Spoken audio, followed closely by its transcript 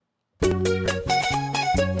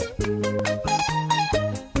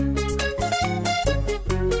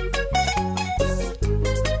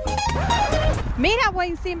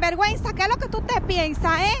Edwin, sinvergüenza, ¿qué es lo que tú te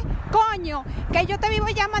piensas, Coño, que yo te vivo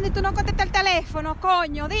llamando y tú no contestas el teléfono,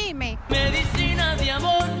 coño, dime. Medicina de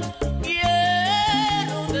amor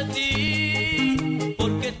quiero de ti,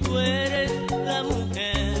 porque tú eres la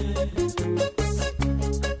mujer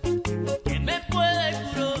que me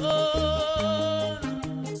puede curar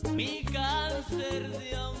mi cáncer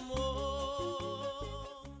de amor.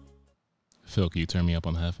 Phil, can you turn me up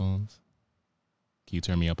on the headphones? Can you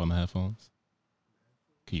turn me up on the headphones?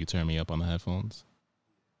 Can you turn me up on the headphones?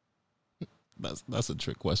 That's a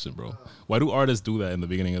trick question, bro. Why do artists do that in the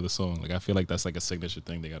beginning of the song? Like, I feel like that's like a signature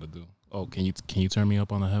thing they gotta do. Oh, can you turn me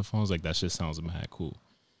up on the headphones? Like, that shit sounds mad cool.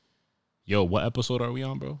 Yo, what episode are we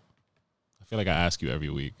on, bro? I feel like I ask you every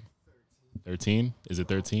week. 13? Is it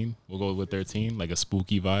 13? We'll go with 13, like a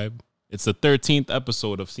spooky vibe. It's the 13th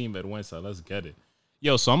episode of Sinvergüenza. Let's get it.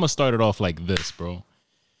 Yo, so I'm gonna start it off like this, bro.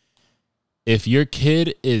 If your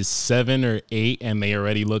kid is 7 or 8 and they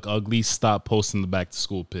already look ugly, stop posting the back to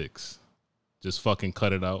school pics. Just fucking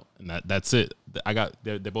cut it out, and that's it.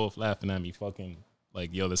 They're both laughing at me, fucking like,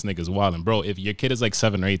 yo, this nigga's wilding, bro. If your kid is like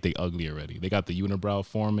 7 or 8, they ugly already. They got the unibrow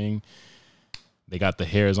forming, they got the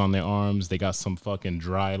hairs on their arms, they got some fucking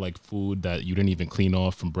dry like food that you didn't even clean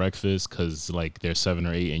off from breakfast because like they're 7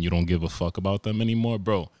 or 8 and you don't give a fuck about them anymore,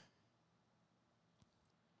 bro.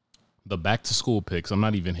 The back to school pics, I'm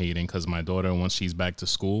not even hating because my daughter, once she's back to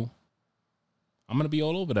school, I'm gonna be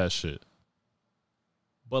all over that shit.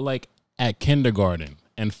 But like, at kindergarten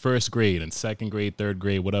and first grade and second grade, third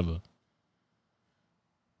grade, whatever.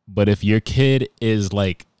 But if your kid is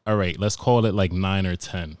like, all right, let's call it like 9 or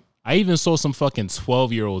 10. I even saw some fucking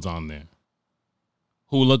 12-year-olds on there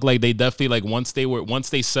who looked like they definitely, like, once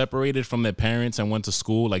they separated from their parents and went to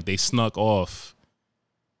school, like they snuck off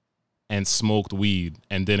and smoked weed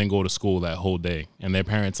and didn't go to school that whole day. And their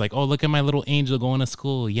parents like, oh, look at my little angel going to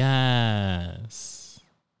school. Yes.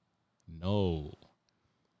 No.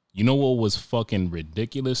 You know what was fucking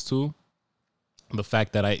ridiculous too? The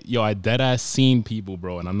fact that I dead ass seen people,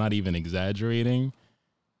 bro, and I'm not even exaggerating,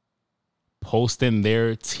 posting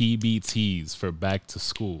their TBTs for back to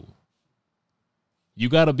school. You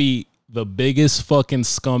gotta be the biggest fucking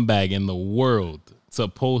scumbag in the world to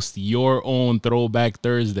post your own Throwback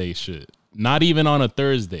Thursday shit. Not even on a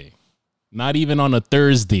Thursday. Not even on a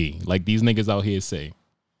Thursday, like these niggas out here say.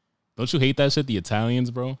 Don't you hate that shit, the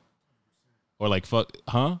Italians, bro? Or like, fuck,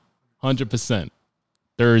 huh? 100%.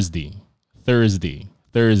 Thursday.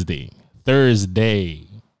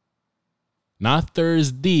 Not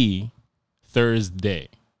Thursday. Thursday.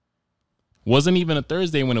 Wasn't even a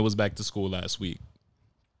Thursday when it was back to school last week.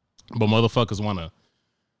 But motherfuckers want to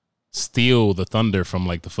steal the thunder from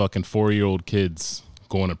like the fucking 4-year-old kids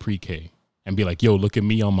going to pre-K and be like, yo, look at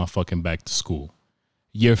me on my fucking back to school.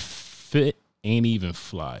 Your fit ain't even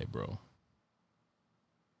fly, bro.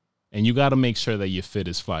 And you got to make sure that your fit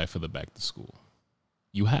is fly for the back to school.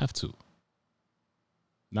 You have to.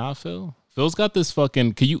 Nah, Phil. Phil's got this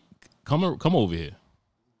fucking, can you come over here?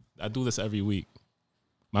 I do this every week.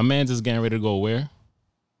 My man's just getting ready to go where?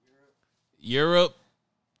 Europe.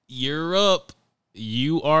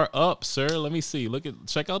 You are up, sir. Let me see.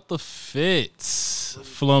 Check out the fits.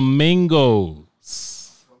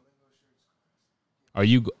 Flamingos. Are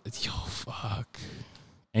you, yo, fuck.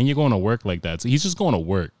 And you're going to work like that. So he's just going to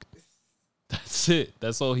work. That's it.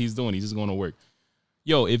 That's all he's doing. He's just going to work.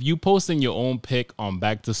 Yo, if you posting your own pic on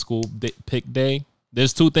back to school pic day,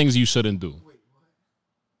 there's 2 things you shouldn't do.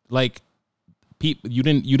 Like, you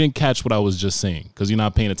didn't catch what I was just saying because you're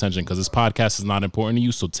not paying attention because this podcast is not important to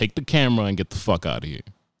you. So take the camera and get the fuck out of here.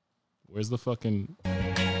 Where's the fucking?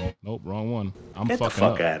 Nope, wrong one. Get the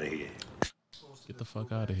fuck out of here. Get the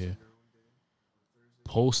fuck out of here.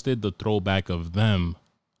 Posted the throwback of them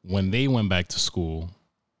when they went back to school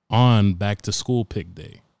on back to school pic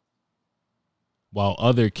day, while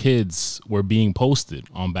other kids were being posted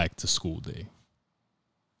on back to school day.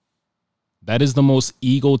 That is the most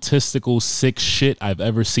egotistical, sick shit I've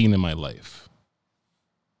ever seen in my life.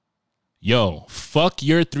 Yo, fuck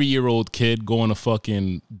your 3-year-old kid going to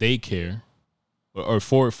fucking daycare, or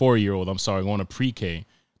 4-year-old. I'm sorry, going to pre-K.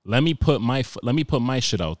 Let me put my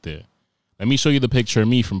shit out there. Let me show you the picture of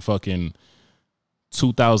me from fucking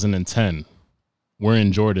 2010,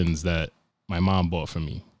 wearing Jordans that my mom bought for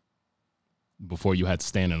me before you had to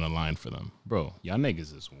stand in a line for them. Bro, y'all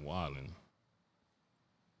niggas is wildin'.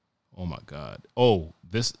 Oh my God. Oh,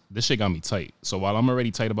 this shit got me tight. So while I'm already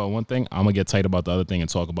tight about one thing, I'm gonna get tight about the other thing and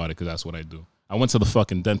talk about it because that's what I do. I went to the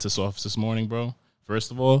fucking dentist office this morning, bro.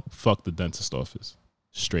 First of all, fuck the dentist office.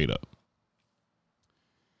 Straight up.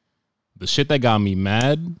 The shit that got me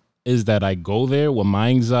mad is that I go there with my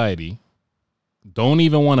anxiety, don't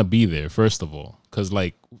even want to be there, first of all, Cause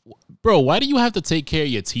like, bro, why do you have to take care of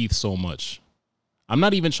your teeth so much? I'm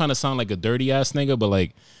not even trying to sound like a dirty ass nigga, but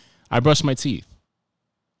like, I brush my teeth.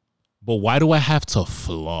 But why do I have to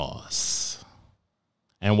floss?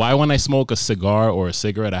 And why when I smoke a cigar or a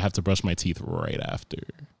cigarette, I have to brush my teeth right after?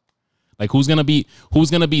 Like, who's gonna be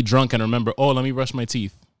drunk and remember, oh, let me brush my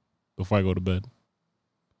teeth before I go to bed?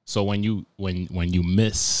 So when you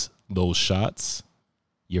miss those shots,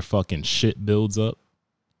 your fucking shit builds up.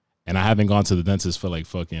 And I haven't gone to the dentist for like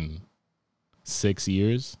fucking 6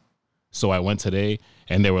 years. So I went today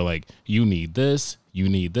and they were like, you need this, you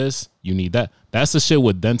need this, you need that. That's the shit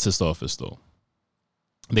with dentist office though.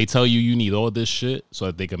 They tell you need all this shit so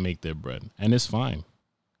that they can make their bread. And it's fine.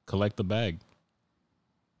 Collect the bag.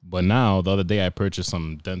 But now, the other day I purchased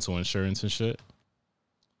some dental insurance and shit.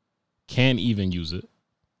 Can't even use it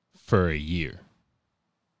for a year.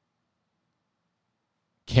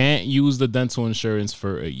 Can't use the dental insurance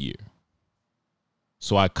for a year.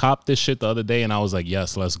 So I copped this shit the other day and I was like,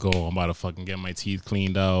 yes, let's go. I'm about to fucking get my teeth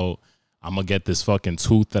cleaned out. I'm going to get this fucking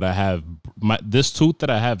tooth that I have. This tooth that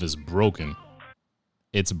I have is broken.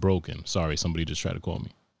 It's broken. Sorry, somebody just tried to call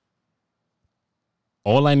me.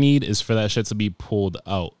 All I need is for that shit to be pulled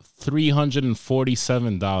out.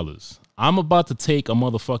 $347. I'm about to take a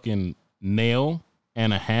motherfucking nail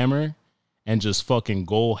and a hammer and just fucking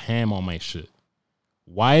go ham on my shit.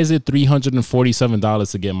 Why is it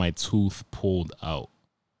 $347 to get my tooth pulled out?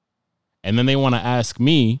 And then they want to ask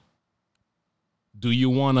me, do you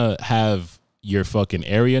want to have your fucking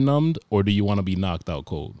area numbed or do you want to be knocked out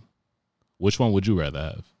cold? Which one would you rather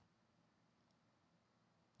have?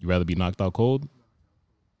 You rather be knocked out cold?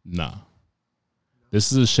 Nah.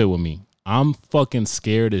 This is the shit with me. I'm fucking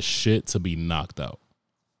scared as shit to be knocked out.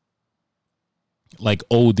 Like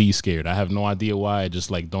OD scared. I have no idea why. I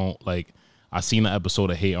just like don't like. I seen an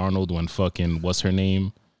episode of Hey Arnold when fucking what's her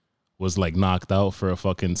name was like knocked out for a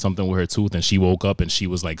fucking something with her tooth, and she woke up and she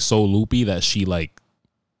was like so loopy that she like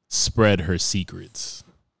spread her secrets.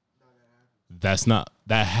 That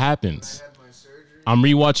happens. I'm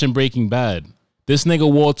rewatching Breaking Bad. This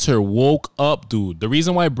nigga Walter woke up, dude. The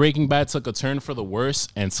reason why Breaking Bad took a turn for the worse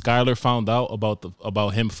and Skyler found out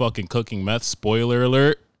about him fucking cooking meth, spoiler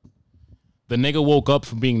alert. The nigga woke up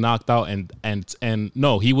from being knocked out and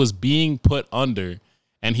no, he was being put under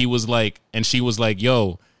and he was like, and she was like,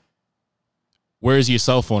 yo, where's your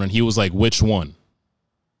cell phone? And he was like, which one?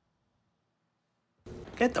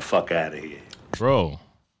 Get the fuck out of here. Bro,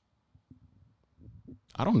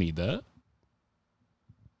 I don't need that.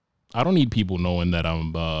 I don't need people knowing that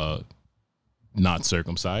I'm not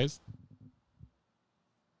circumcised.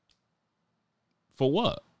 For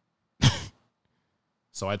what?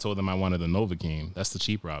 So I told them I wanted the Novocaine. That's the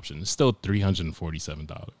cheaper option. It's still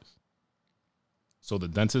 $347. So the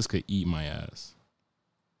dentist could eat my ass.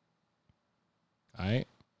 All right?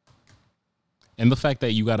 And the fact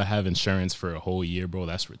that you got to have insurance for a whole year, bro,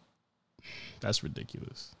 that's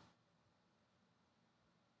ridiculous.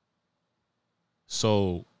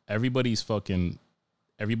 So everybody's got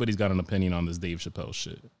an opinion on this Dave Chappelle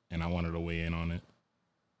shit. And I wanted to weigh in on it.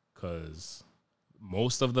 Because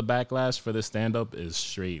most of the backlash for this stand-up is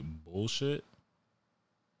straight bullshit.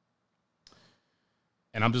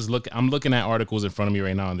 And I'm looking at articles in front of me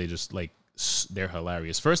right now, and they just like, they're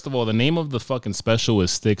hilarious. First of all, the name of the fucking special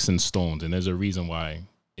is Sticks and Stones, and there's a reason why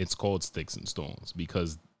it's called Sticks and Stones.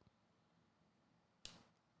 Because,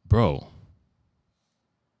 bro,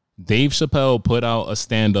 Dave Chappelle put out a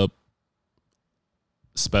stand-up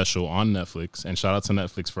special on Netflix, and shout out to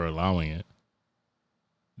Netflix for allowing it,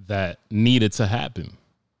 that needed to happen.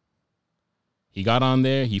 He got on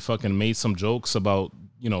there, he fucking made some jokes about,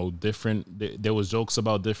 there was jokes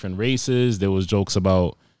about different races, there was jokes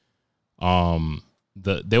about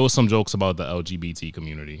there was some jokes about the LGBT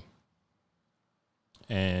community.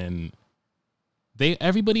 And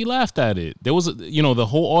everybody laughed at it. There was, the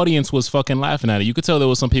whole audience was fucking laughing at it. You could tell there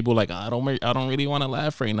was some people like, I don't really want to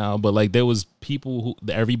laugh right now, but like there was people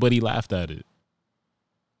everybody laughed at it.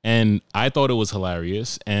 And I thought it was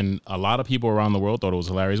hilarious, and a lot of people around the world thought it was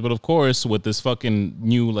hilarious. But of course, with this fucking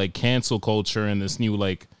new like cancel culture and this new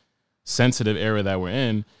like sensitive era that we're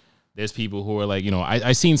in, there's people who are like,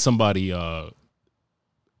 I seen somebody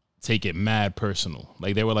take it mad personal.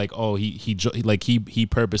 Like they were like, oh, he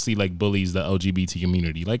purposely like bullies the LGBT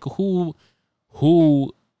community. Like who?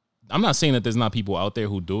 I'm not saying that there's not people out there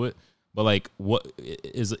who do it. But like, what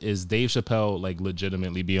is Dave Chappelle like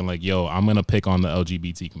legitimately being like, yo, I'm gonna pick on the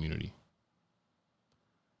LGBT community,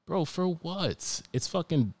 bro? For what? It's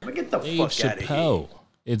fucking Get the Dave fuck Chappelle.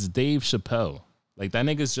 It's Dave Chappelle. Like that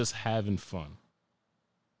nigga's just having fun.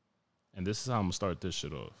 And this is how I'm gonna start this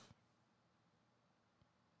shit off.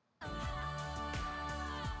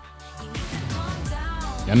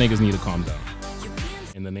 Y'all niggas need to calm down.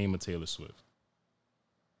 In the name of Taylor Swift.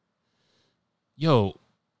 Yo,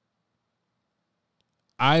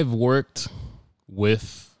 I've worked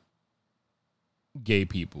with gay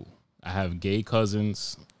people. I have gay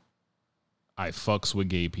cousins. I fucks with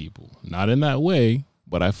gay people. Not in that way,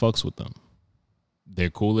 but I fucks with them. They're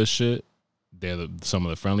cool as shit. They're some of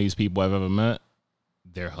the friendliest people I've ever met.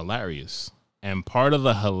 They're hilarious. And part of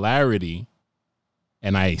the hilarity,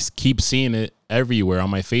 and I keep seeing it everywhere on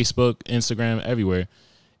my Facebook, Instagram, everywhere,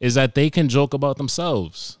 is that they can joke about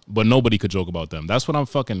themselves, but nobody could joke about them. That's what I'm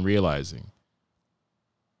fucking realizing.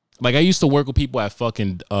 Like, I used to work with people at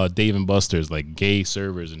fucking Dave and Buster's, like gay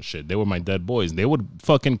servers and shit. They were my dead boys. They would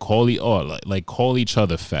fucking call call each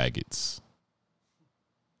other faggots.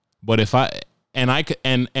 But if I'll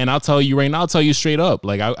tell you right now, I'll tell you straight up.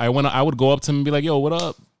 Like, I would go up to them and be like, yo, what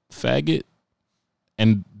up, faggot?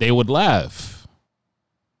 And they would laugh.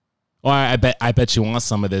 Oh, I bet you want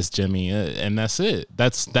some of this, Jimmy. And that's it.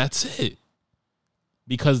 That's it.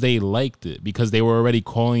 Because they liked it. Because they were already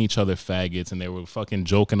calling each other faggots and they were fucking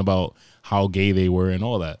joking about how gay they were and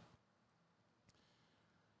all that.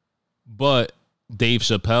 But Dave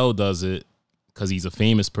Chappelle does it because he's a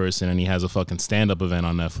famous person and he has a fucking stand-up event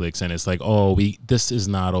on Netflix, and it's like, oh, this is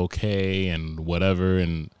not okay and whatever.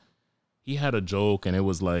 And he had a joke, and it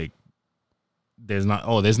was like, there's not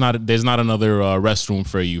another restroom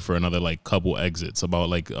for you for another like couple exits about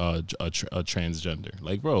like a transgender.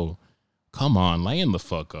 Like, bro, come on, lighten the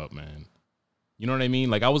fuck up, man. You know what I mean?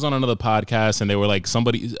 Like, I was on another podcast and they were like,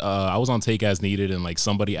 I was on Take As Needed, and like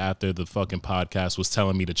somebody after the fucking podcast was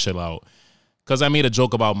telling me to chill out because I made a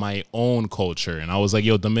joke about my own culture, and I was like,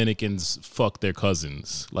 yo, Dominicans fuck their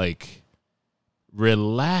cousins. Like,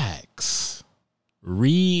 relax.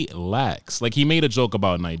 Like, he made a joke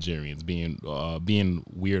about Nigerians being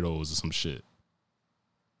weirdos or some shit.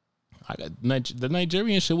 The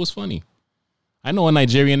Nigerian shit was funny. I know a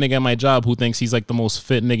Nigerian nigga at my job who thinks he's like the most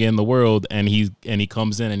fit nigga in the world, and he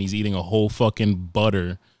comes in and he's eating a whole fucking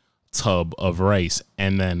butter tub of rice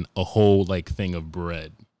and then a whole like thing of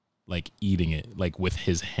bread, like eating it like with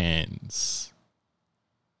his hands.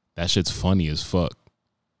 That shit's funny as fuck.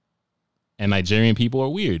 And Nigerian people are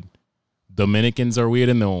weird. Dominicans are weird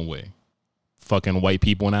in their own way. Fucking white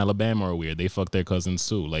people in Alabama are weird. They fuck their cousins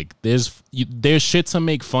too. Like, there's shit to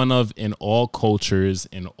make fun of in all cultures,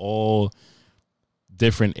 in all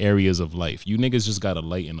different areas of life. You niggas just gotta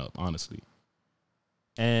lighten up, honestly.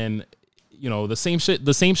 And you know, the same shit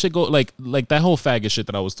go like that whole faggot shit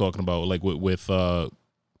that I was talking about, like with the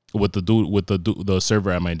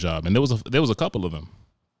server at my job. And there was a couple of them.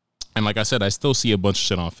 And like I said, I still see a bunch of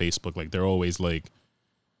shit on Facebook. Like, they're always like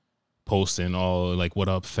posting all like, what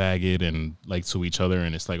up, faggot, and like to each other,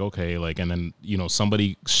 and it's like, okay, like, and then, you know,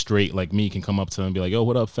 somebody straight like me can come up to them and be like, yo,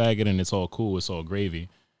 what up, faggot, and it's all cool, it's all gravy.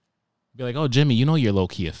 Be like, oh, Jimmy, you know you're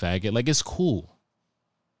low-key a faggot. Like, it's cool.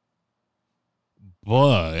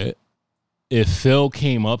 But if Phil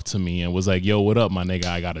came up to me and was like, yo, what up, my nigga,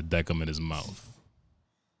 I gotta deck him in his mouth.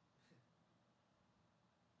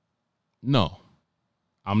 No,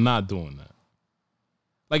 I'm not doing that.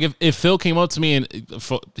 Like, if Phil came up to me, and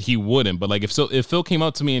he wouldn't, but like if Phil came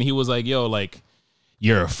up to me and he was like, yo, like,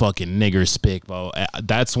 you're a fucking nigger spick, bro,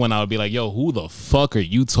 that's when I would be like, yo, who the fuck are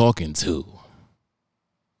you talking to?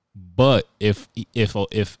 But if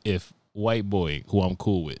white boy who I'm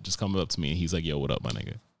cool with just comes up to me and he's like, yo, what up, my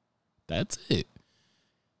nigga? That's it.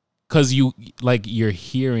 Cause you're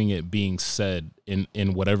hearing it being said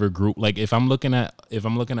in whatever group. Like, if I'm looking at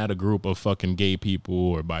a group of fucking gay people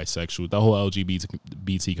or bisexual, the whole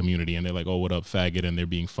LGBT community, and they're like, oh, what up, faggot, and they're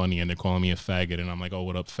being funny and they're calling me a faggot, and I'm like, oh,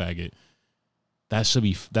 what up, faggot?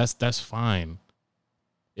 That's fine.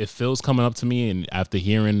 If Phil's coming up to me and after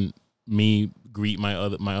hearing me greet my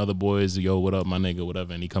other boys, yo, what up, my nigga,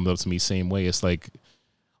 whatever, and he comes up to me same way, it's like,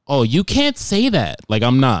 oh, you can't say that. Like,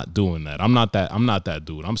 I'm not doing that. I'm not that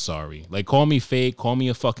dude. I'm sorry. Like, call me fake, call me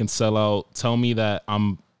a fucking sellout, tell me that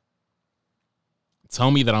I'm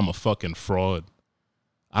a fucking fraud.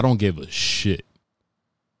 I don't give a shit.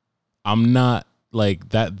 I'm not like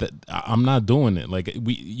that I'm not doing it. Like,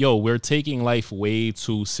 we're taking life way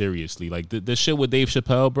too seriously. Like, the shit with Dave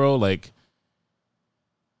Chappelle, bro, like,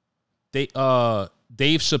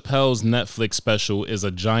 Dave Chappelle's Netflix special is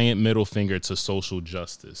a giant middle finger to social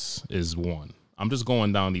justice, is one. I'm just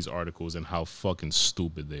going down these articles and how fucking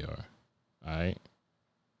stupid they are. All right?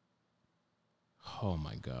 Oh,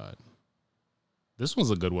 my God. This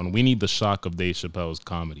one's a good one. We need the shock of Dave Chappelle's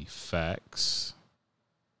comedy. Facts.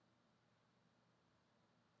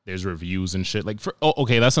 There's reviews and shit. Like,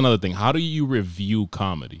 okay, that's another thing. How do you review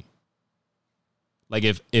comedy? Like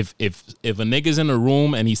if a nigga's in a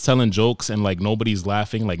room and he's telling jokes and like nobody's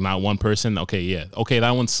laughing, like not one person, okay, yeah, okay,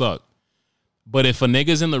 that one sucked. But if a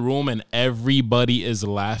nigga's in the room and everybody is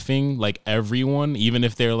laughing, like everyone, even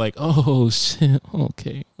if they're like, oh shit,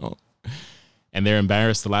 okay, oh, and they're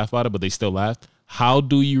embarrassed to laugh about it, but they still laughed, how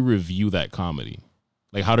do you review that comedy?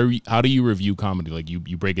 Like how do you review comedy? Like you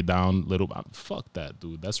break it down little. Fuck that,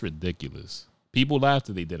 dude. That's ridiculous. People laughed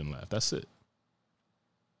or they didn't laugh. That's it.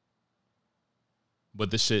 But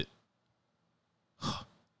this shit,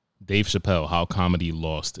 Dave Chappelle, how comedy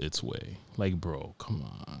lost its way. Like, bro, come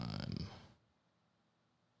on.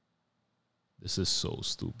 This is so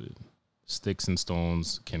stupid. Sticks and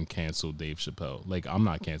Stones can cancel Dave Chappelle. Like, I'm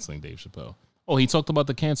not canceling Dave Chappelle. Oh, he talked about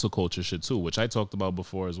the cancel culture shit too, which I talked about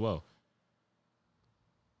before as well.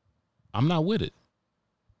 I'm not with it.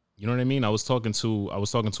 You know what I mean? I was talking to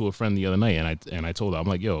a friend the other night, and I told her, I'm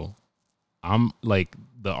like, yo, I'm like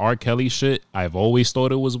the R. Kelly shit. I've always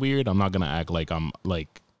thought it was weird. I'm not gonna act like I'm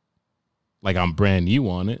brand new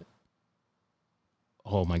on it.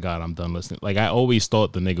 Oh my God, I'm done listening. Like I always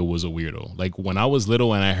thought the nigga was a weirdo. Like when I was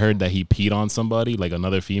little and I heard that he peed on somebody, like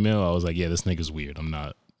another female, I was like, yeah, this nigga's weird. I'm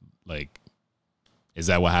not like, is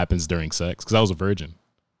that what happens during sex? Because I was a virgin.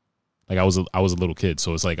 Like I was a little kid,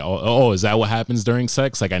 so it's like, oh, is that what happens during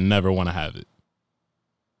sex? Like I never want to have it.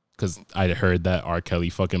 Because I heard that R. Kelly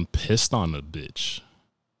fucking pissed on a bitch.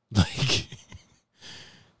 Like,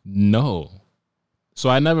 no. So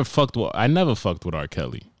I never fucked with R.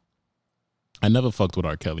 Kelly.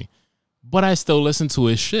 But I still listen to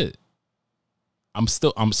his shit. I'm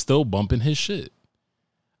still bumping his shit.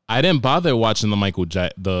 I didn't bother watching the Michael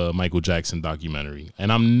Jackson documentary,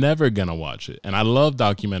 and I'm never gonna watch it. And I love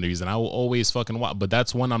documentaries, and I will always fucking watch. But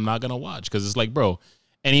that's one I'm not gonna watch because it's like, bro.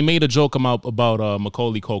 And he made a joke about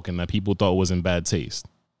Macaulay Culkin that people thought was in bad taste.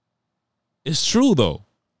 It's true though.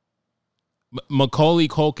 Macaulay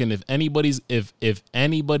Culkin, if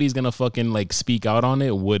anybody's gonna fucking like speak out on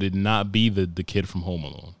it, would it not be the kid from Home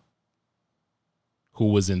Alone, who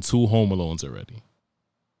was in 2 Home Alones already?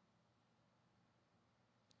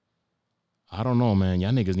 I don't know, man.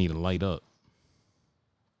 Y'all niggas need to light up.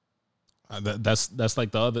 That's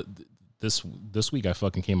like the other. This week I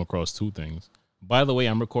fucking came across 2 things. By the way,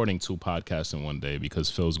 I'm recording 2 podcasts in one day because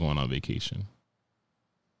Phil's going on vacation.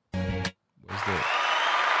 Where's the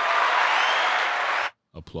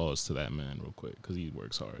applause to that man real quick because he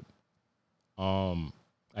works hard.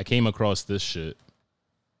 I came across this shit.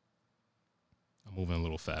 I'm moving a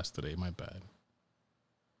little fast today. My bad.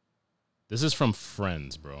 This is from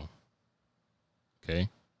Friends, bro. Okay.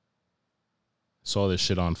 Saw this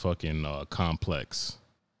shit on fucking Complex.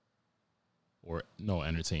 Or no,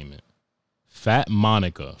 Entertainment. Fat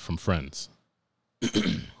Monica from Friends.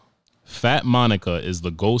 Fat Monica is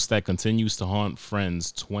the ghost that continues to haunt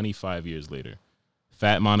Friends 25 years later.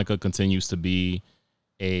 Fat Monica continues to be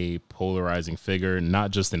a polarizing figure,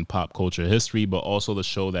 not just in pop culture history, but also the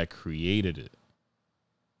show that created it.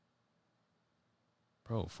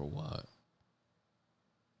 Bro, for what?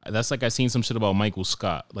 That's like I seen some shit about Michael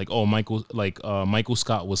Scott. Like, oh, Michael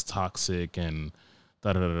Scott was toxic and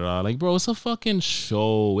da da da da. Like, bro, it's a fucking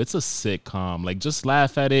show. It's a sitcom. Like, just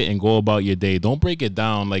laugh at it and go about your day. Don't break it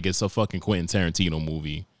down like it's a fucking Quentin Tarantino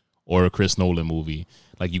movie or a Chris Nolan movie.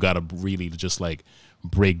 Like, you gotta really just like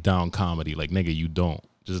break down comedy. Like, nigga, you don't.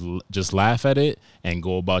 Just laugh at it and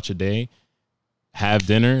go about your day. Have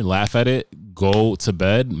dinner, laugh at it, go to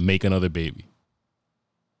bed, make another baby.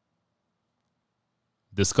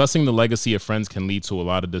 Discussing the legacy of Friends can lead to a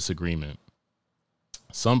lot of disagreement.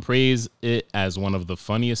 Some praise it as one of the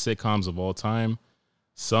funniest sitcoms of all time.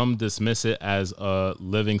 Some dismiss it as a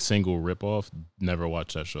living single ripoff. Never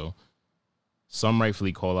watched that show. Some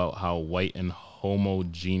rightfully call out how white and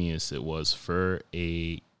homogeneous it was for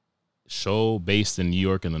a show based in New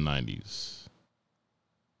York in the 90s.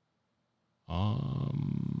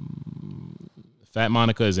 Fat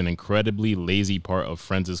Monica is an incredibly lazy part of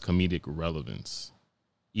Friends' comedic relevance.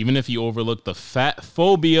 Even if you overlook the fat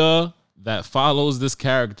phobia that follows this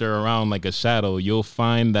character around like a shadow, you'll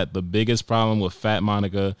find that the biggest problem with Fat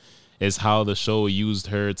Monica is how the show used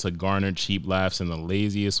her to garner cheap laughs in the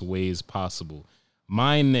laziest ways possible.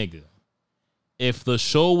 My nigga, if the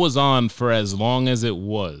show was on for as long as it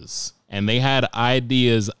was and they had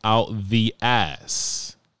ideas out the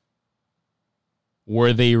ass,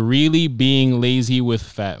 were they really being lazy with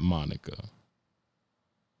Fat Monica?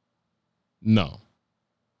 No.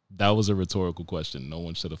 That was a rhetorical question. No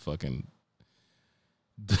one should have fucking.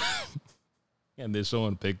 And they're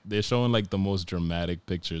showing like the most dramatic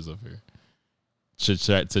pictures of her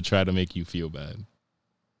to try to make you feel bad.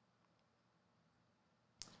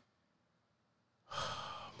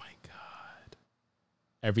 Oh my God.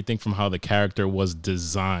 Everything from how the character was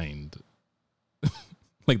designed.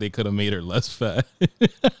 Like they could have made her less fat.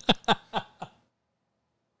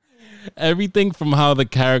 Everything from how the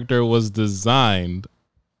character was designed.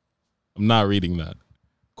 I'm not reading that.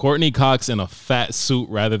 Courtney Cox in a fat suit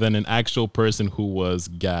rather than an actual person who was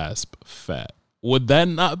gasp fat. Would that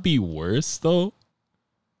not be worse though?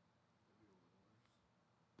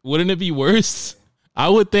 Wouldn't it be worse? I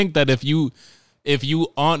would think that if you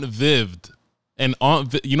Aunt Viv'd, and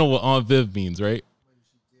you know what Aunt Viv means, right?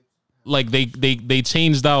 Like they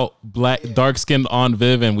changed out dark skinned Aunt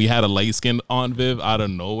Viv and we had a light skinned Aunt Viv out of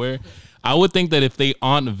nowhere. I would think that if they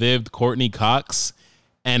Aunt Viv'd Courtney Cox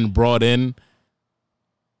and brought in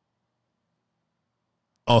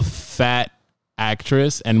a fat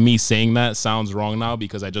actress, and me saying that sounds wrong now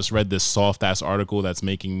because I just read this soft ass article that's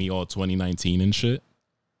making me all 2019 and shit.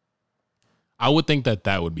 I would think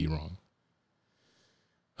that would be wrong.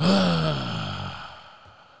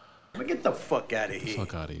 Get the fuck out of here.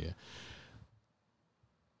 Fuck out of here.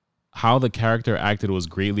 How the character acted was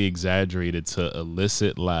greatly exaggerated to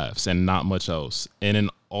elicit laughs and not much else. In an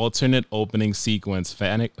alternate opening sequence,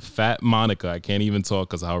 Fat Monica, I can't even talk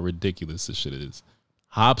because of how ridiculous this shit is,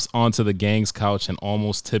 hops onto the gang's couch and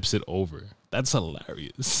almost tips it over. That's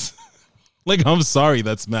hilarious. Like, I'm sorry,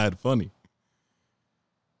 that's mad funny.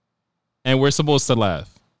 And we're supposed to laugh.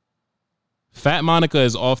 Fat Monica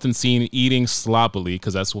is often seen eating sloppily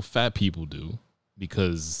because that's what fat people do.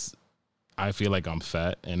 Because I feel like I'm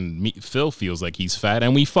fat and Phil feels like he's fat.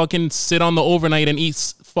 And we fucking sit on the overnight and eat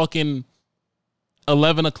fucking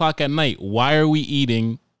 11 o'clock at night. Why are we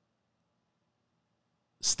eating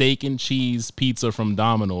steak and cheese pizza from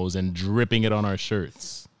Domino's and dripping it on our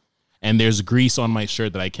shirts? And there's grease on my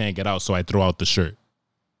shirt that I can't get out, so I throw out the shirt.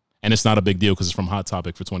 And it's not a big deal because it's from Hot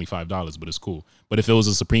Topic for $25, but it's cool. But if it was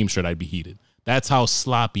a Supreme shirt, I'd be heated. That's how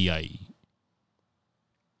sloppy I eat.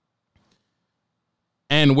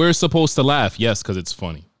 And we're supposed to laugh, yes, because it's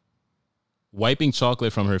funny. Wiping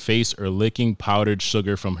chocolate from her face or licking powdered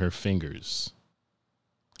sugar from her fingers.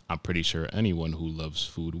 I'm pretty sure anyone who loves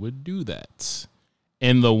food would do that.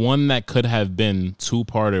 And the one that could have been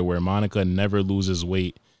two-parter where Monica never loses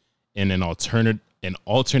weight in an alternate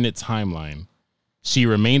timeline. She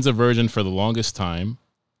remains a virgin for the longest time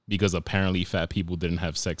because apparently fat people didn't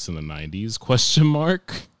have sex in the 90s, question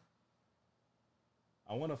mark.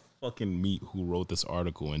 I want to fucking meet who wrote this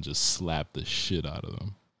article and just slap the shit out of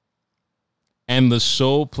them. And the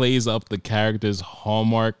show plays up the character's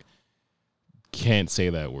hallmark, can't say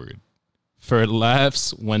that word, for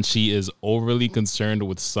laughs when she is overly concerned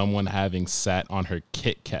with someone having sat on her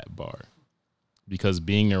Kit Kat bar. Because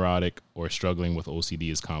being neurotic or struggling with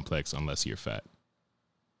OCD is complex unless you're fat.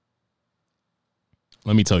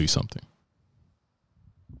 Let me tell you something.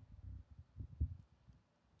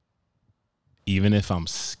 Even if I'm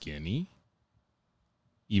skinny,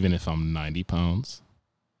 even if I'm 90 pounds,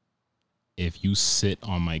 if you sit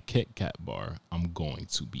on my Kit Kat bar, I'm going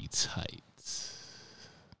to be tight.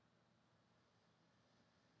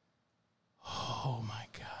 Oh my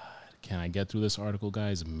God. Can I get through this article,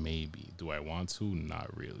 guys? Maybe. Do I want to?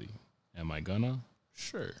 Not really. Am I gonna?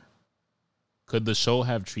 Sure. Could the show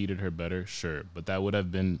have treated her better? Sure. But that would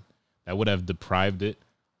have deprived it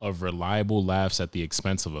of reliable laughs at the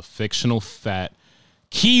expense of a fictional fat.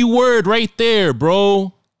 Key word right there,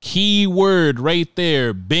 bro. Key word right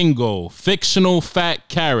there. Bingo. Fictional fat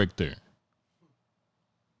character.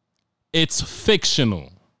 It's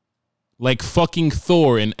fictional. Like fucking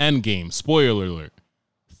Thor in Endgame. Spoiler alert.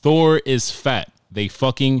 Thor is fat. They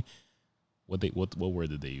fucking what word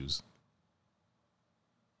did they use?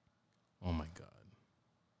 Oh my God.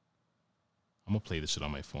 I'm gonna play this shit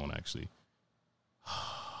on my phone actually.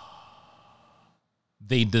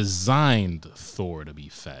 They designed Thor to be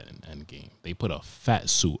fat in Endgame. They put a fat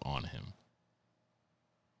suit on him.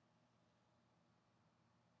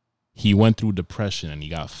 He went through depression and he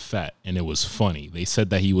got fat and it was funny. They said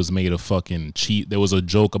that he was made of fucking cheat. There was a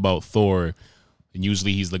joke about Thor, and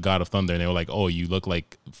usually he's the god of thunder, and they were like, oh, you look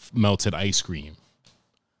like melted ice cream.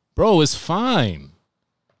 Bro, it's fine.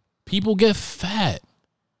 People get fat.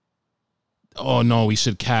 Oh no, we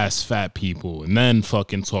should cast fat people and then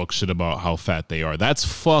fucking talk shit about how fat they are. That's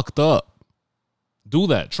fucked up. Do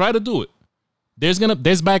that. Try to do it. There's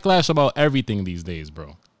backlash about everything these days,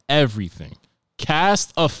 bro. Everything.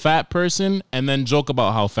 Cast a fat person and then joke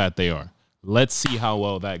about how fat they are. Let's see how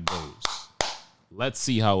well that goes. Let's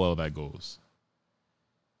see how well that goes.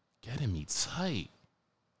 Getting me tight.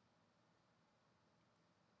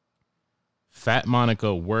 Fat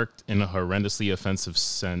Monica worked in a horrendously offensive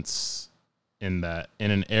sense in that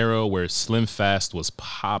in an era where Slim Fast was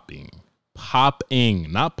popping,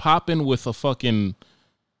 not popping with a fucking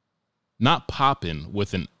Not popping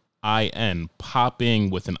with an IN,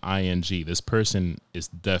 popping with an ING. This person is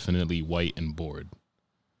definitely white and bored.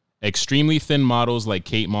 Extremely thin models like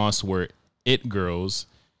Kate Moss were it girls,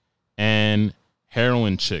 and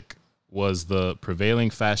heroin chick was the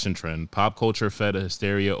prevailing fashion trend. Pop culture fed a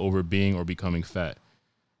hysteria over being or becoming fat.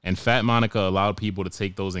 And Fat Monica allowed people to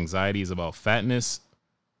take those anxieties about fatness,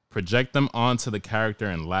 project them onto the character,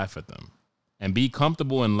 and laugh at them. And be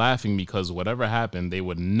comfortable in laughing because whatever happened, they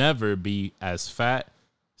would never be as fat,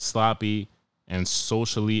 sloppy, and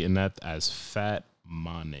socially inept as Fat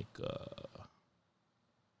Monica.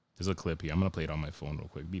 There's a clip here. I'm going to play it on my phone real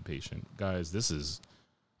quick. Be patient. Guys, this is...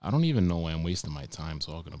 I don't even know why I'm wasting my time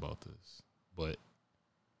talking about this. But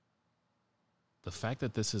the fact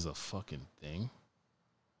that this is a fucking thing...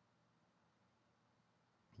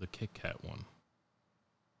 The Kit Kat one.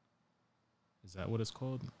 Is that what it's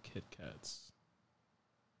called? Kit Kats.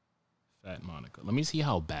 Fat Monica. Let me see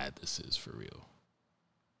how bad this is for real.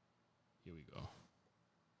 Here we go.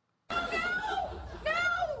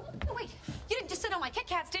 No! Wait, you didn't just sit on my Kit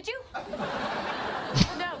Kats, did you?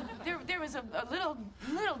 No, there was a little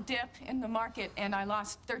dip in the market, and I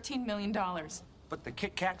lost $13 million. But the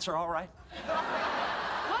Kit Kats are all right?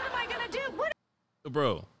 What am I gonna do? What?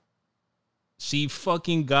 Bro, she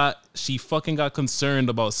fucking got concerned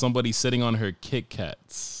about somebody sitting on her Kit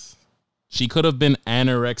Kats. She could have been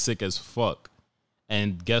anorexic as fuck.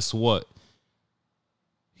 And guess what?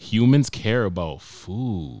 Humans care about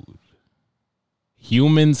food.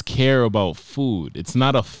 Humans care about food. It's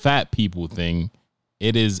not a fat people thing.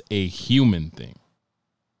 It is a human thing.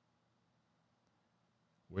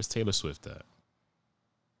 Where's Taylor Swift at?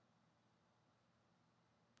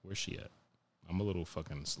 Where's she at? I'm a little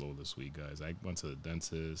fucking slow this week, guys. I went to the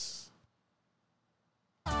dentist.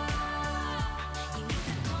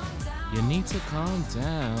 You need to calm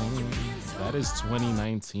down. That is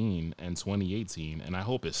 2019 and 2018, and I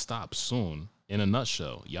hope it stops soon. In a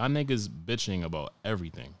nutshell, y'all niggas bitching about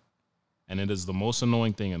everything, and it is the most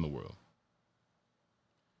annoying thing in the world.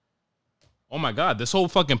 Oh my God, this whole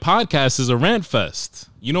fucking podcast is a rant fest.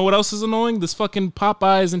 You know what else is annoying? This fucking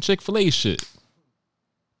Popeyes and Chick-fil-A shit.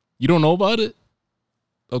 You don't know about it?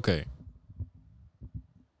 Okay.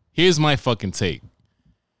 Here's my fucking take.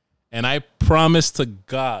 And I promise to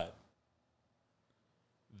God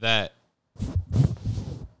that...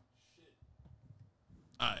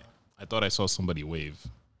 I thought I saw somebody wave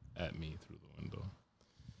at me through the window.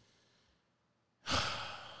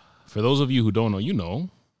 For those of you who don't know, you know.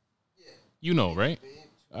 You know, right?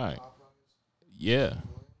 All right. Yeah.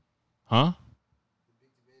 Huh?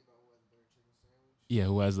 Yeah,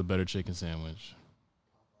 who has the better chicken sandwich?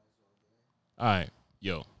 All right.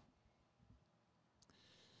 Yo.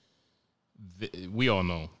 We all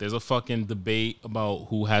know there's a fucking debate about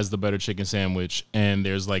who has the better chicken sandwich, and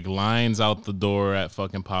there's like lines out the door at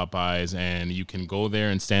fucking Popeyes, and you can go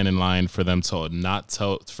there and stand in line for them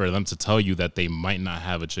to tell you that they might not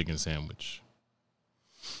have a chicken sandwich.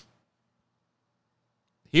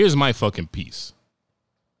 Here's my fucking piece.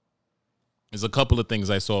 There's a couple of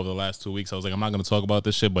things I saw over the last 2 weeks. I was like, I'm not going to talk about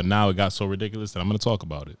this shit, but now it got so ridiculous that I'm going to talk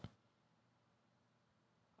about it.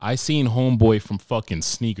 I seen homeboy from fucking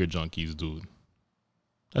Sneaker Junkies, dude.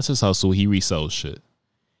 That's his hustle. He resells shit.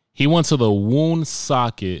 He went to the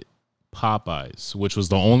Woonsocket Popeyes, which was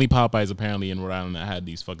the only Popeyes apparently in Rhode Island that had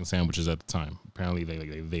these fucking sandwiches at the time. Apparently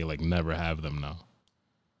they never have them now.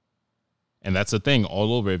 And that's the thing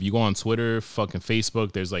all over. If you go on Twitter, fucking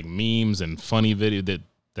Facebook, there's like memes and funny video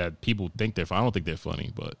that people think they're funny. I don't think they're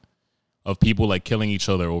funny, but of people like killing each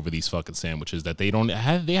other over these fucking sandwiches that they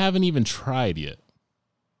haven't even tried yet.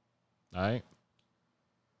 All right.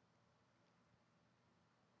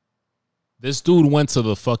 This dude went to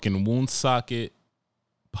the fucking Woonsocket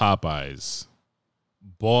Popeyes,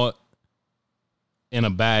 bought in a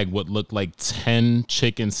bag what looked like 10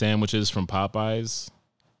 chicken sandwiches from Popeyes,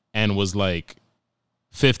 and was like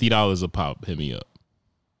 $50 a pop. Hit me up.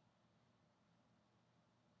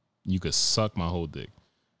 You could suck my whole dick.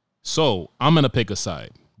 So I'm going to pick a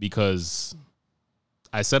side because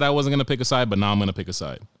I said I wasn't going to pick a side, but now I'm going to pick a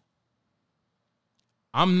side.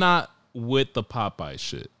 I'm not with the Popeye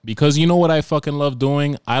shit because you know what I fucking love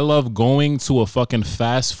doing? I love going to a fucking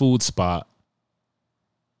fast food spot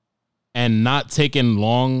and not sitting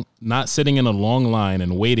in a long line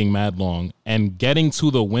and waiting mad long and getting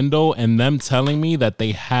to the window and them telling me that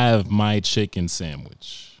they have my chicken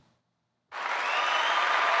sandwich.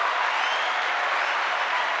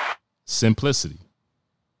 Simplicity.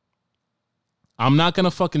 I'm not going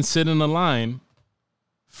to fucking sit in a line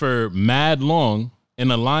for mad long in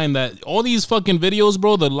a line that all these fucking videos,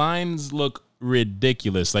 bro, the lines look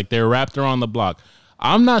ridiculous. Like they're wrapped around the block.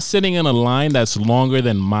 I'm not sitting in a line that's longer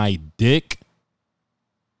than my dick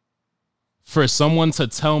for someone to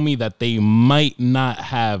tell me that they might not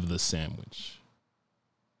have the sandwich.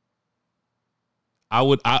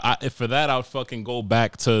 For that, I would fucking go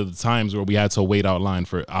back to the times where we had to wait out in line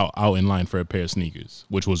for a pair of sneakers,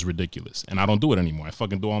 which was ridiculous. And I don't do it anymore. I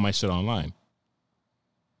fucking do all my shit online.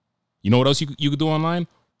 You know what else you could do online?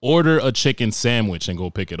 Order a chicken sandwich and go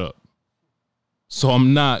pick it up. So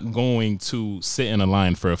I'm not going to sit in a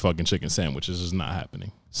line for a fucking chicken sandwich. It's just not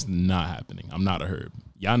happening. It's not happening. I'm not a herb.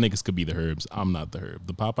 Y'all niggas could be the herbs. I'm not the herb.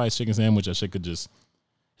 The Popeyes chicken sandwich, that shit could just...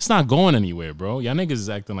 It's not going anywhere, bro. Y'all niggas is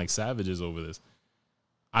acting like savages over this.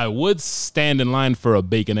 I would stand in line for a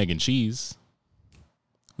bacon, egg, and cheese.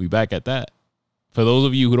 We back at that. For those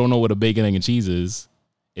of you who don't know what a bacon, egg, and cheese is,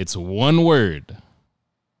 it's one word.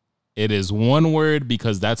 It is one word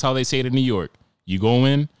because that's how they say it in New York. You go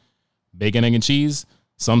in, bacon, egg, and cheese.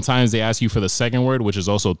 Sometimes they ask you for the second word, which is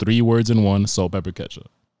also 3 words in one, salt, pepper, ketchup.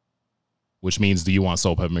 Which means, do you want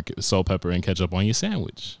salt, pepper, and ketchup on your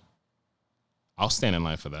sandwich? I'll stand in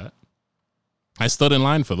line for that. I stood in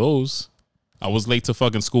line for those. I was late to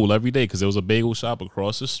fucking school every day because there was a bagel shop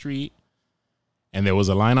across the street and there was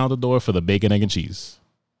a line out the door for the bacon, egg, and cheese.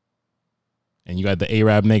 And you got the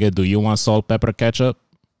Arab nigga, do you want salt, pepper, ketchup?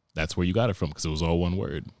 That's where you got it from because it was all one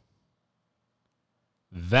word.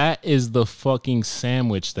 That is the fucking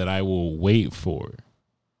sandwich that I will wait for.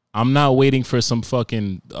 I'm not waiting for some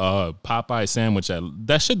fucking Popeye sandwich.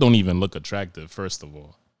 That shit don't even look attractive, first of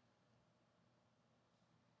all.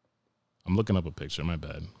 I'm looking up a picture, my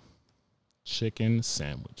bad. Chicken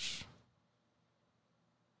sandwich.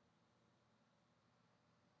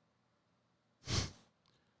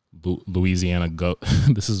 Louisiana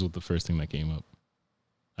this is what the first thing that came up.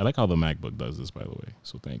 I like how the MacBook does this, by the way.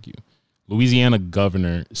 So thank you. Louisiana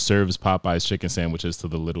governor serves Popeye's chicken sandwiches to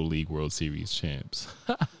the Little League World Series champs.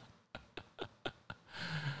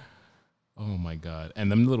 Oh my God.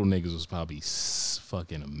 And them little niggas was probably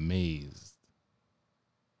fucking amazed.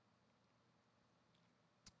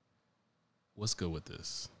 What's good with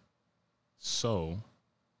this? So,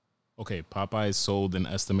 okay, Popeyes sold an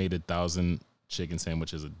estimated 1,000 chicken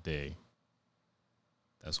sandwiches a day.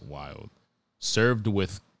 That's wild. Served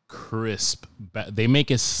with crisp. They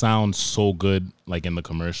make it sound so good, like in the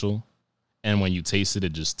commercial. And when you taste it,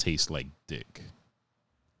 it just tastes like dick.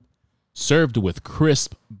 Served with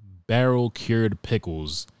crisp, barrel-cured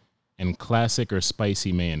pickles and classic or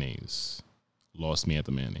spicy mayonnaise. Lost me at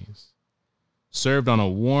the mayonnaise. Served on a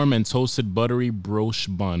warm and toasted buttery brioche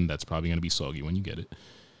bun. That's probably going to be soggy when you get it.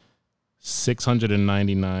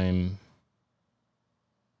 $699. Am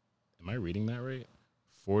I reading that right?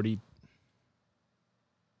 40.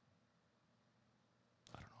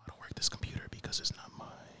 I don't know how to work this computer because it's not mine.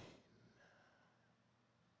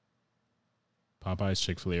 Popeyes,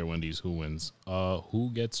 Chick-fil-A, or Wendy's, who wins? Who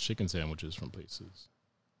gets chicken sandwiches from places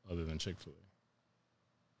other than Chick-fil-A?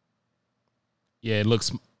 Yeah, it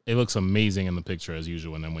looks amazing in the picture as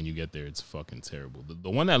usual, and then when you get there, it's fucking terrible. The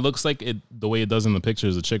one that looks like it, the way it does in the picture,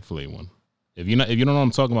 is a Chick-fil-A one. If you don't know what I'm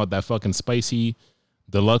talking about, that fucking spicy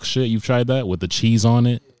deluxe shit, you've tried that with the cheese on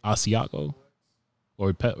it, Asiago,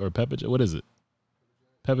 or pepper jack. What is it?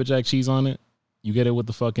 Pepper jack cheese on it. You get it with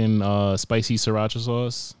the fucking spicy sriracha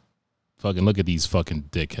sauce. Fucking look at these fucking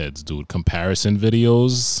dickheads, dude. Comparison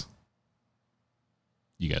videos.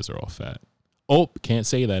 You guys are all fat. Oh, can't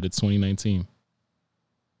say that. It's 2019.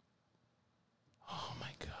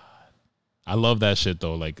 I love that shit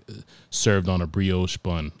though, like served on a brioche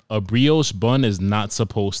bun. A brioche bun is not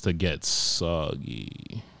supposed to get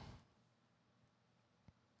soggy.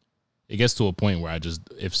 It gets to a point where I just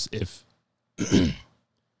if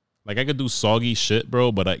like I could do soggy shit,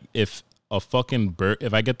 bro, but if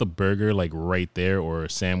I get the burger like right there or a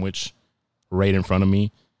sandwich right in front of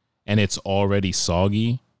me and it's already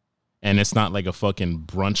soggy and it's not like a fucking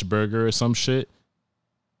brunch burger or some shit,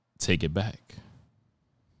 take it back.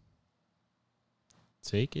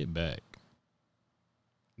 Take it back.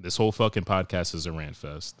 This whole fucking podcast is a rant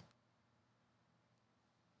fest.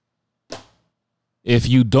 If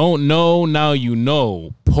you don't know, now you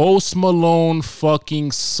know. Post Malone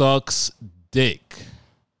fucking sucks dick.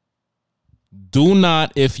 Do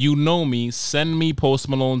not, if you know me, send me Post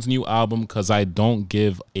Malone's new album because I don't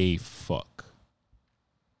give a fuck.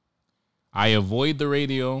 I avoid the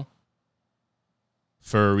radio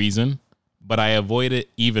for a reason. But I avoid it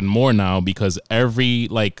even more now because every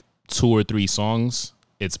like 2 or 3 songs,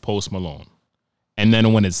 it's Post Malone. And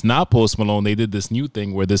then when it's not Post Malone, they did this new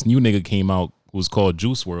thing where this new nigga came out who's called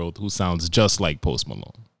Juice WRLD, who sounds just like Post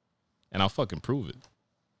Malone. And I'll fucking prove it.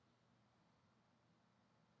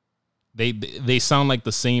 They sound like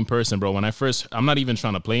the same person, bro. I'm not even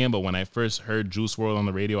trying to play him, but when I first heard Juice WRLD on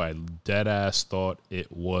the radio, I dead ass thought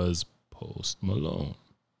it was Post Malone.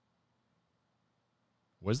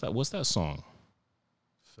 What's that song?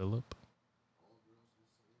 Philip?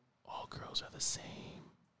 All girls are the same.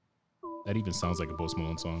 That even sounds like a Post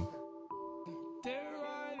Malone song.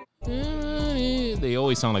 They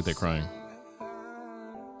always sound like they're crying.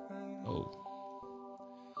 Oh.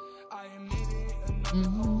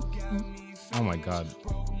 Oh my God.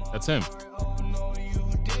 That's him.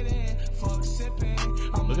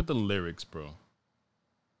 Look at the lyrics, bro.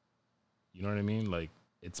 You know what I mean? Like,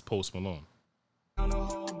 it's Post Malone.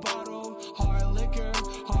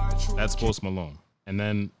 That's Post Malone. And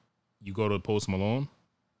then you go to Post Malone.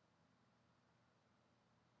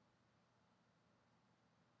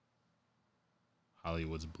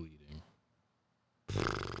 Hollywood's bleeding.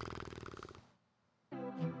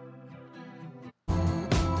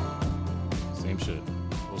 Same shit.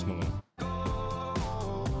 Post Malone.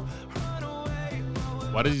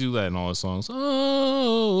 Why did he do that in all his songs?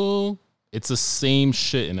 Oh, it's the same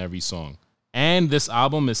shit in every song. And this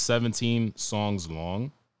album is 17 songs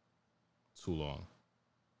long. Too long.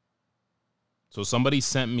 So somebody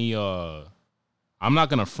sent me I'm not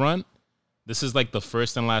gonna front. This is like the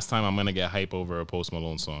first and last time I'm gonna get hype over a Post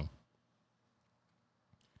Malone song.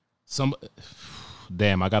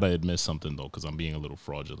 Damn, I gotta admit something though, because I'm being a little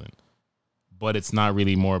fraudulent. But it's not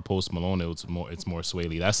really more Post Malone. It's more Sway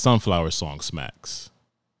Lee. That Sunflower song smacks.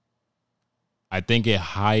 I think it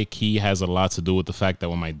high key has a lot to do with the fact that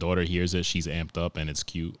when my daughter hears it, she's amped up and it's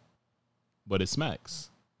cute. But it smacks.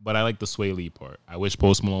 But I like the Sway Lee part. I wish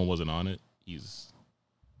Post Malone wasn't on it. He's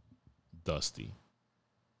dusty.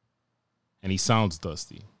 And he sounds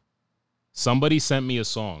dusty. Somebody sent me a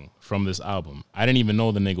song from this album. I didn't even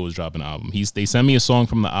know the nigga was dropping an album. They sent me a song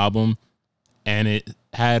from the album, and it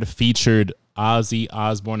had featured Ozzy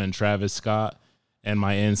Osbourne and Travis Scott, and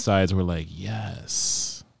my insides were like,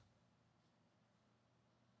 yes.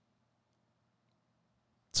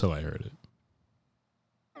 Till I heard it.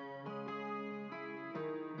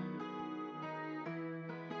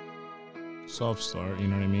 Soft start, you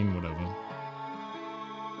know what I mean? Whatever.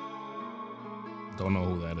 Don't know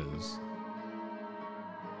who that is.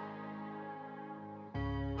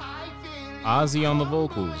 Ozzy on the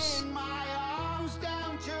vocals.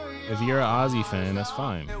 If you're an Ozzy fan, that's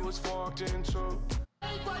fine.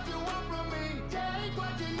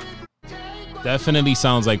 Definitely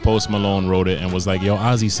sounds like Post Malone wrote it and was like, yo,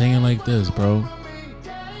 Ozzy singing like this, bro.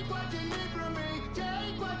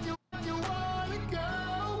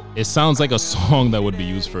 It sounds like a song that would be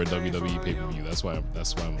used for a WWE pay-per-view. That's why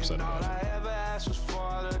I'm upset about it.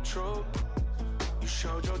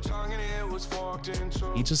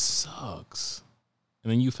 He just sucks.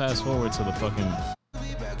 And then you fast forward to the fucking...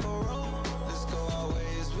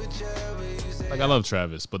 Like, I love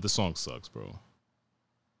Travis, but the song sucks, bro.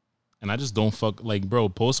 And I just don't fuck... Like, bro,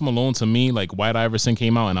 Post Malone to me, like, White Iverson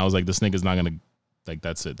came out, and I was like, this nigga's not gonna... Like,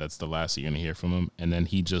 that's it. That's the last you're gonna hear from him. And then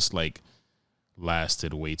he just, like,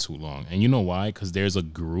 lasted way too long. And you know why? Because there's a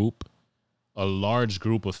large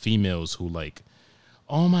group of females who, like,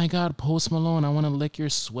 oh my God, Post Malone, I want to lick your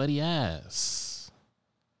sweaty ass.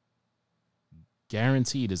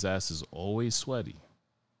 Guaranteed his ass is always sweaty.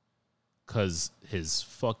 Because his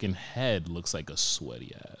fucking head looks like a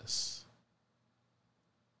sweaty ass.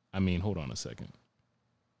 I mean, hold on a second.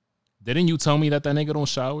 Didn't you tell me that nigga don't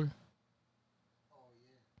shower?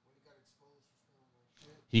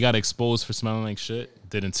 He got exposed for smelling like shit.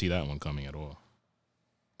 Didn't see that one coming at all.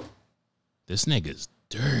 This nigga's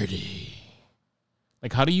dirty.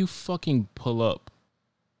 Like, how do you fucking pull up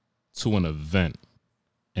to an event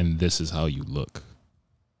and this is how you look?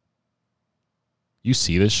 You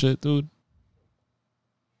see this shit, dude?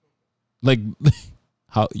 Like,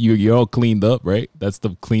 how you're all cleaned up, right? That's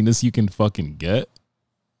the cleanest you can fucking get.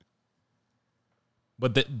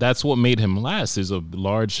 But that's what made him last. There's a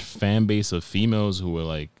large fan base of females who were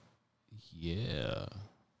like, yeah.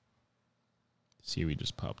 Siri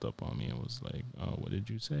just popped up on me and was like, oh, what did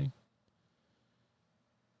you say?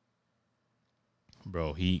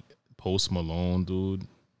 Bro, Post Malone, dude,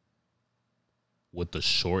 with the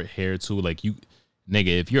short hair too. Like, you,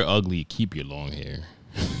 nigga, if you're ugly, keep your long hair.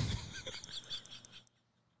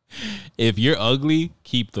 If you're ugly,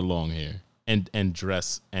 keep the long hair. And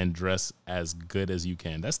dress as good as you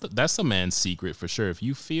can. That's a man's secret for sure. If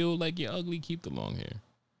you feel like you're ugly, keep the long hair.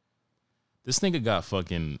 This nigga got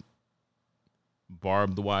fucking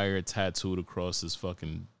barbed wire tattooed across his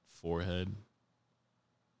fucking forehead.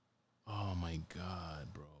 Oh my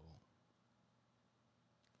God, bro.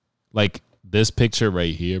 Like this picture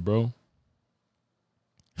right here, bro.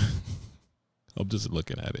 I'm just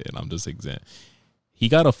looking at it and I'm just he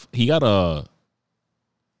got a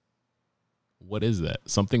what is that?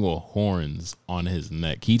 Something with horns on his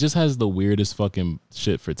neck. He just has the weirdest fucking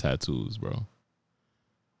shit for tattoos, bro.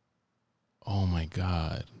 Oh my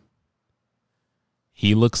God.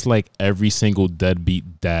 He looks like every single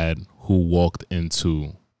deadbeat dad who walked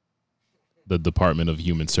into the Department of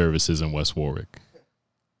Human Services in West Warwick.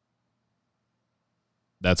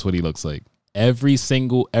 That's what he looks like. Every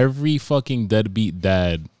fucking deadbeat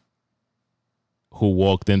dad who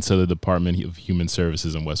walked into the Department of Human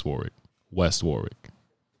Services in West Warwick.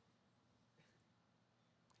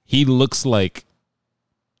 He looks like,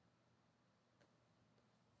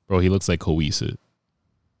 bro, he looks like Coesit.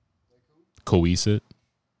 Coesit.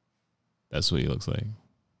 That's what he looks like.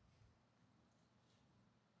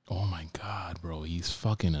 Oh my God, bro, he's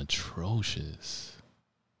fucking atrocious.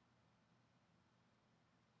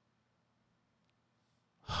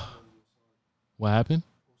 What happened?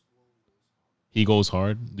 He goes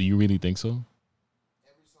hard? Do you really think so?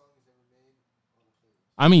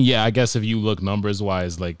 I mean, yeah, I guess if you look numbers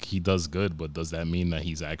wise, like he does good, but does that mean that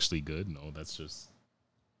he's actually good? No, that's just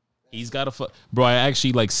he's got a bro. I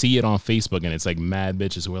actually like see it on Facebook, and it's like mad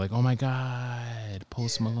bitches who are like, "Oh my God,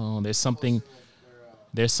 Post Malone." There's something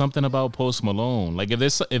about Post Malone. Like if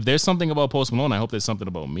there's something about Post Malone, I hope there's something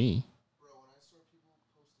about me.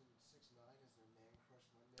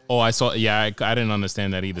 Oh, I saw. Yeah, I didn't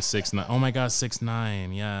understand that either. 6ix9ine. Oh my God,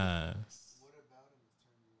 6ix9ine. Yeah.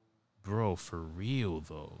 Bro, for real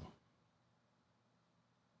though.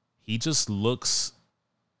 He just looks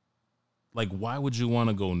like, why would you want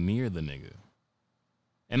to go near the nigga?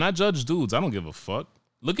 And I judge dudes. I don't give a fuck.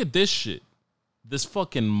 Look at this shit. This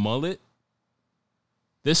fucking mullet.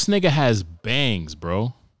 This nigga has bangs,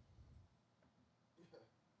 bro.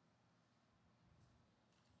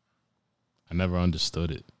 I never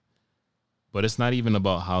understood it. But it's not even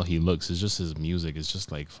about how he looks. It's just his music. It's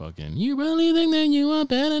just like fucking, you really think that you are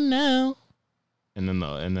better now? And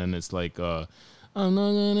then it's like, I'm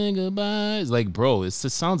not gonna goodbye. It's like, bro, it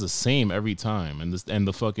sounds the same every time. And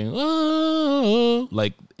the fucking, oh,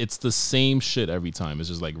 like it's the same shit every time. It's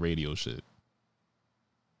just like radio shit.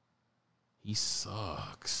 He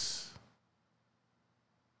sucks.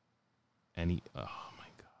 And oh my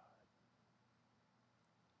God.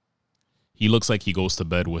 He looks like he goes to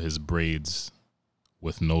bed with his braids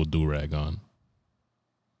with no do-rag on.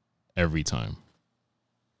 Every time.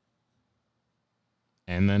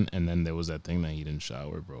 And then there was that thing that he didn't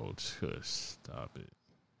shower, bro. Just stop it.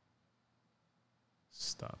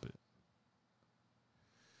 Stop it.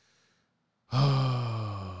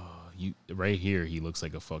 Right here, he looks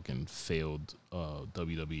like a fucking failed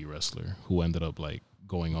WWE wrestler who ended up like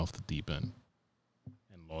going off the deep end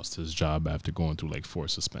and lost his job after going through like 4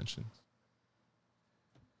 suspensions.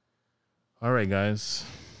 All right, guys.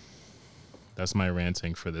 That's my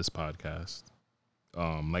ranting for this podcast.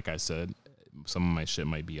 Like I said, some of my shit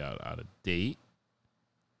might be out of date,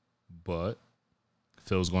 but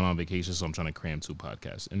Phil's going on vacation, so I'm trying to cram 2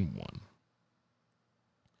 podcasts in one.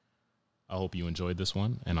 I hope you enjoyed this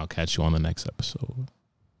one, and I'll catch you on the next episode.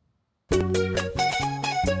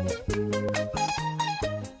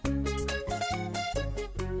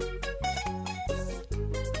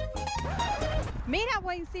 Mira,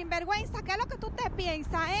 buen sinvergüenza, ¿qué es lo que tú te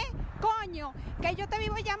piensas, Coño, que yo te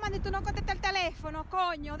vivo llamando y tú no contestas el teléfono,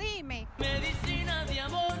 coño, dime. Medicina de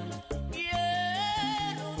amor.